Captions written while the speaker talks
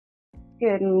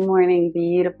Good morning,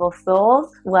 beautiful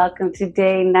souls. Welcome to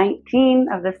day 19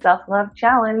 of the Self-Love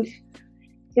Challenge.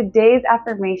 Today's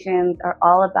affirmations are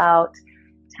all about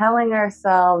telling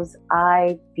ourselves,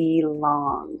 I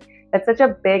belong. That's such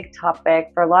a big topic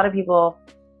for a lot of people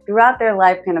throughout their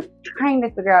life, kind of trying to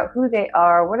figure out who they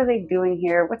are, what are they doing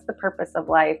here, what's the purpose of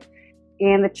life.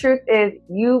 And the truth is,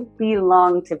 you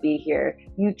belong to be here.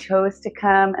 You chose to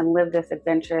come and live this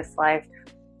adventurous life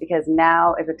because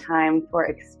now is a time for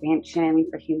expansion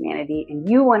for humanity, and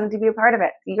you wanted to be a part of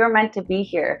it. You're meant to be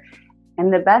here.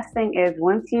 And the best thing is,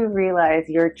 once you realize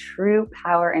your true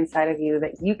power inside of you,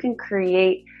 that you can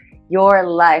create your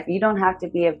life. You don't have to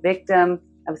be a victim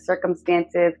of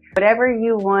circumstances. Whatever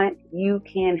you want, you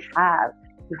can have.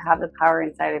 You have the power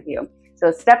inside of you.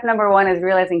 So step number one is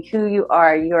realizing who you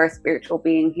are. You are a spiritual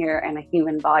being here in a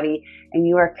human body, and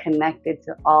you are connected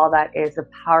to all that is the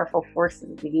powerful forces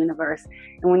of the universe.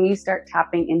 And when you start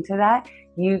tapping into that,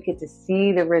 you get to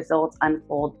see the results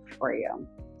unfold for you.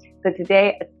 So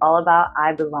today it's all about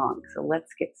I belong. So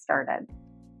let's get started.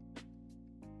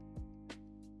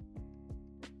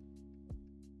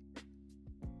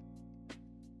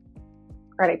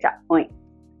 Credit chat point.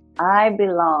 I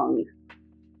belong.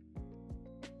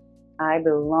 I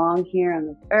belong here on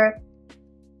this earth.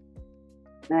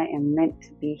 I am meant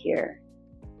to be here.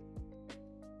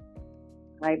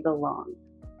 I belong.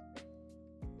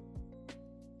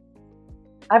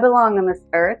 I belong on this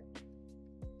earth.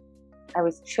 I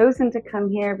was chosen to come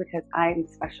here because I am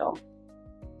special.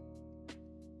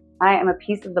 I am a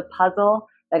piece of the puzzle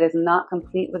that is not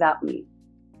complete without me.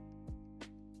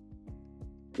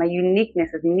 My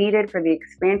uniqueness is needed for the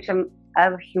expansion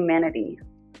of humanity.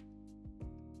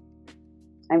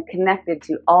 I'm connected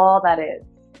to all that is.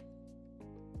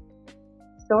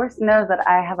 Source knows that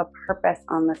I have a purpose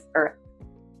on this earth,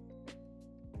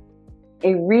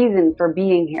 a reason for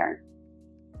being here,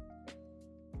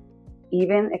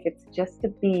 even if it's just to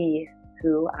be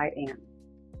who I am.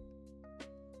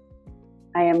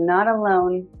 I am not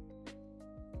alone.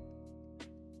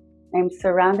 I am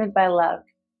surrounded by love.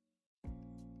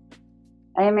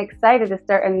 I am excited to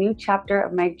start a new chapter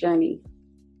of my journey,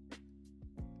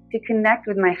 to connect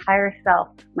with my higher self,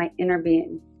 my inner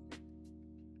being,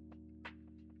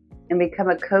 and become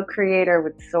a co-creator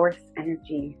with source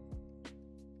energy,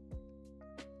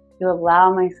 to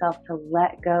allow myself to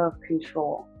let go of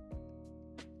control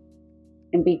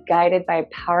and be guided by a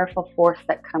powerful force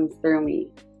that comes through me,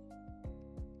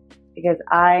 because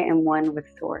I am one with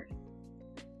source.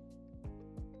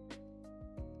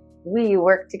 We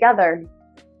work together.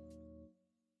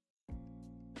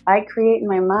 I create in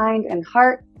my mind and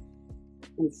heart,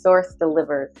 and source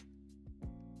delivers.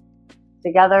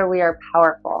 Together we are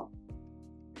powerful.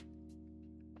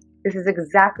 This is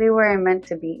exactly where I'm meant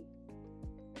to be.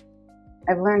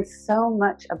 I've learned so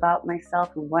much about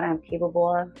myself and what I'm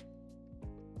capable of.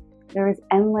 There is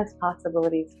endless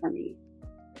possibilities for me.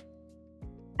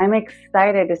 I'm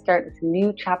excited to start this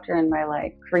new chapter in my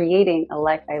life, creating a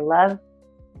life I love.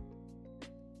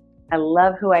 I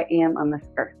love who I am on this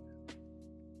earth.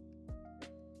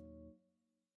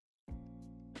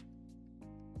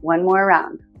 One more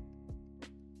round.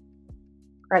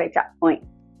 Credit chat point.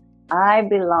 I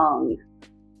belong.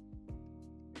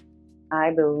 I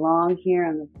belong here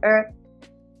on this earth.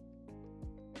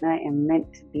 I am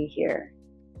meant to be here.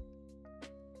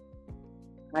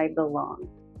 I belong.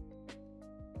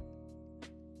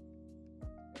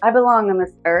 I belong on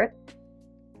this earth.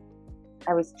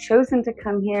 I was chosen to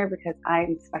come here because I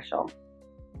am special.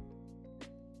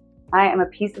 I am a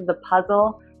piece of the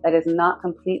puzzle that is not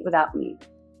complete without me.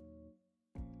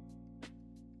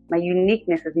 My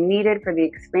uniqueness is needed for the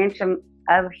expansion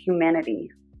of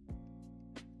humanity.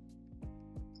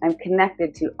 I'm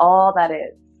connected to all that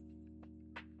is.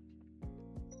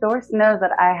 Source knows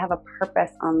that I have a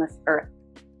purpose on this earth,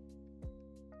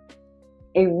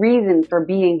 a reason for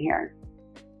being here,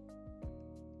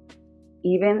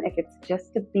 even if it's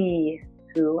just to be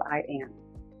who I am.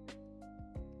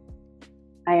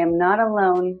 I am not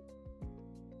alone.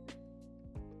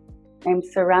 I am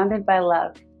surrounded by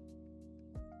love.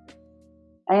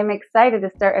 I am excited to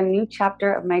start a new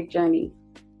chapter of my journey,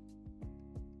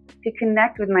 to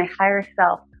connect with my higher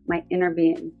self, my inner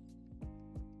being,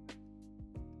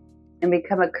 and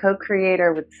become a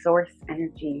co-creator with source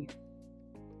energy,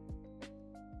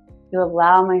 to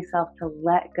allow myself to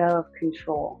let go of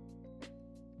control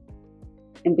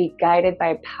and be guided by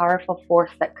a powerful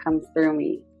force that comes through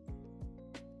me,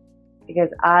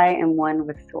 because I am one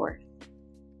with source.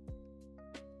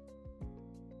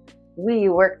 We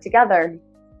work together.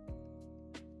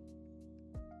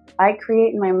 I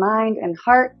create in my mind and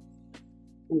heart,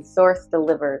 and source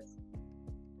delivers.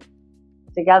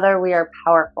 Together we are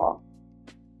powerful.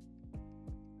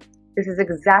 This is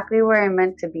exactly where I'm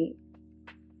meant to be.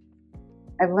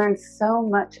 I've learned so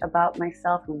much about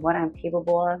myself and what I'm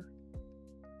capable of.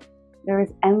 There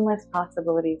is endless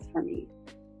possibilities for me.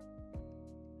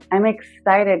 I'm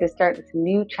excited to start this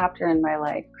new chapter in my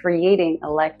life, creating a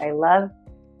life I love.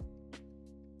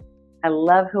 I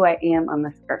love who I am on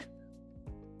this earth.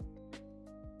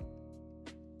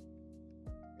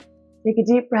 Take a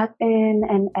deep breath in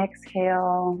and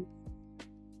exhale.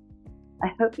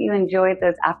 I hope you enjoyed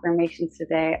those affirmations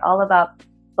today, all about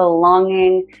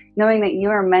belonging, knowing that you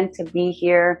are meant to be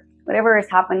here. Whatever is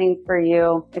happening for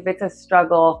you, if it's a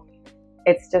struggle,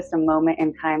 it's just a moment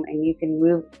in time and you can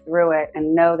move through it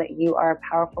and know that you are a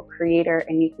powerful creator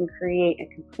and you can create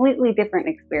a completely different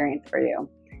experience for you.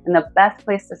 And the best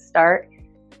place to start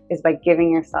is by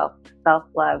giving yourself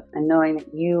self-love and knowing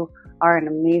that you are an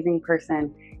amazing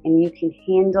person and you can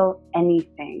handle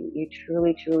anything. You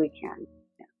truly, truly can.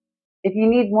 If you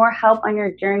need more help on your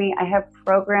journey, I have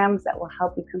programs that will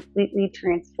help you completely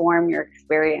transform your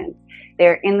experience.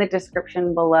 They're in the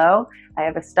description below. I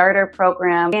have a starter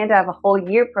program and I have a whole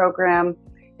year program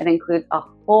that includes a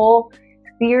whole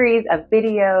series of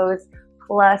videos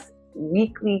plus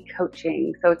weekly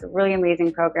coaching. So it's a really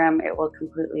amazing program. It will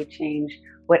completely change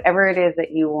whatever it is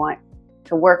that you want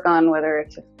to work on, whether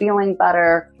it's just feeling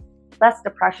better, less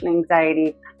depression,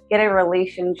 anxiety, get a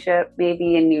relationship,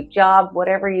 maybe a new job,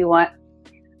 whatever you want.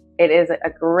 It is a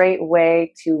great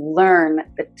way to learn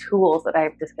the tools that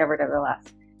I've discovered over the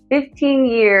last 15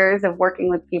 years of working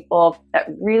with people that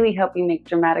really help you make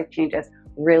dramatic changes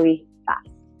really fast.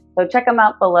 So check them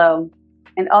out below.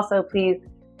 And also please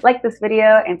like this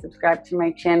video and subscribe to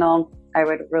my channel. I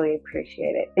would really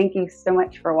appreciate it. Thank you so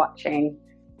much for watching.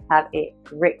 Have a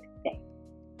great